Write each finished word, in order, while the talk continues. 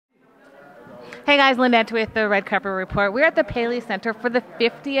Hey guys, Linda Antwi with the Red Carpet Report. We're at the Paley Center for the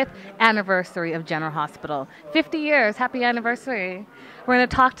 50th anniversary of General Hospital. 50 years, happy anniversary. We're going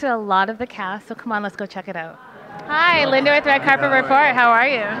to talk to a lot of the cast, so come on, let's go check it out. Hi, Linda with Red Carpet Report. How are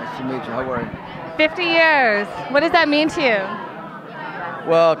you? Nice to meet you. How are you? 50 years. What does that mean to you?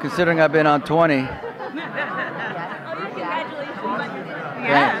 Well, considering I've been on 20.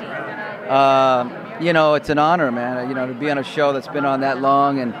 Yeah. You know, it's an honor, man. You know, to be on a show that's been on that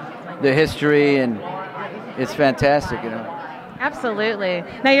long and the history, and it's fantastic, you know. Absolutely.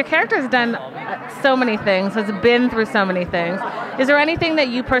 Now, your character has done so many things, has been through so many things. Is there anything that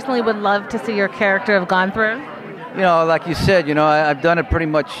you personally would love to see your character have gone through? You know, like you said, you know, I've done it pretty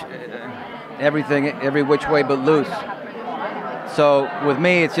much everything, every which way but loose. So with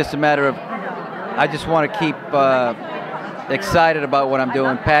me, it's just a matter of, I just want to keep excited about what I'm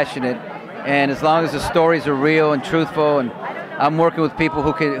doing, passionate, and as long as the stories are real and truthful, and I'm working with people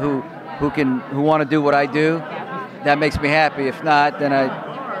who want to do what I do, that makes me happy. If not, then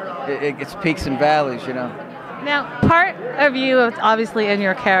it's peaks and valleys, you know. Now, part of you is obviously in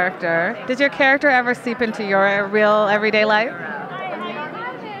your character. Does your character ever seep into your real everyday life?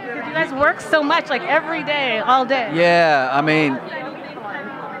 Because you guys work so much, like every day, all day. Yeah, I mean,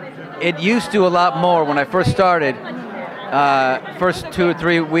 it used to a lot more when I first started. First 2 or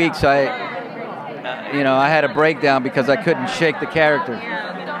 3 weeks, I had a breakdown because I couldn't shake the character,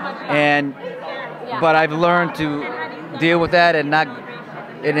 but I've learned to deal with that, and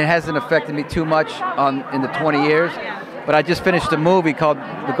it hasn't affected me too much in the 20 years. But I just finished a movie called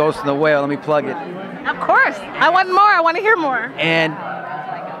The Ghost and the Whale. Let me plug it. Of course, I want more. I want to hear more. And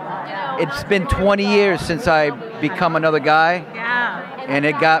it's been 20 years since I become another guy. Yeah. And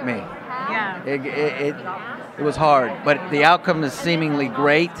it got me. Yeah. It was hard, but the outcome is seemingly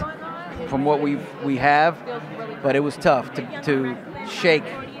great from what we have, but it was tough to shake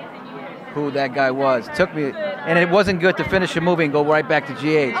who that guy was. It took me, and it wasn't good to finish a movie and go right back to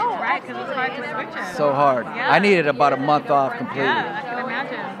GH. Oh, right, because it's hard to switch it. So hard. Yeah. I needed about a month off completely. Yeah, I can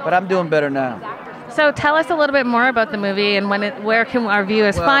imagine. But I'm doing better now. So tell us a little bit more about the movie and where can our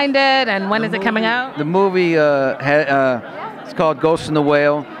viewers find it, and when is it coming out? The movie it's called Ghost and the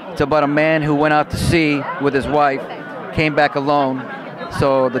Whale. It's about a man who went out to sea with his wife, came back alone,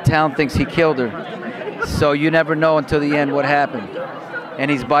 so the town thinks he killed her. So you never know until the end what happened. And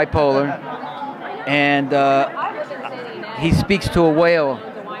he's bipolar, and he speaks to a whale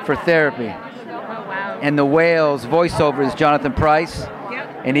for therapy. And the whale's voiceover is Jonathan Pryce,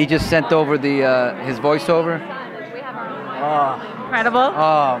 and he just sent over his voiceover. Oh, incredible.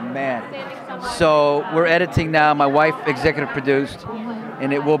 Oh, man. So we're editing now. My wife executive produced,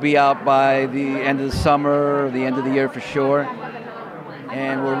 and it will be out by the end of the summer, or the end of the year for sure.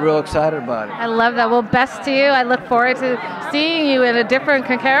 And we're real excited about it. I love that. Well, best to you. I look forward to seeing you in a different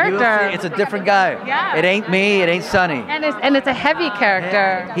character. It's a different guy. Yeah. It ain't me. It ain't Sonny. And it's a heavy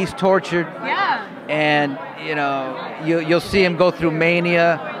character. He's tortured. Yeah. And you know, you'll see him go through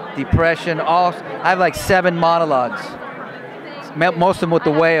mania, depression. I have like 7 monologues. Most of them with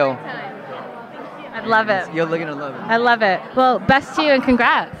the whale. I love it. You're going to love it. I love it. Well, best to you and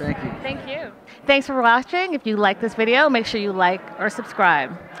congrats. Thank you. Thank you. Thanks for watching. If you like this video, make sure you like or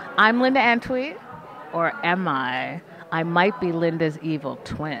subscribe. I'm Linda Antwi, or am I? I might be Linda's evil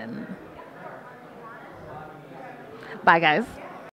twin. Bye, guys.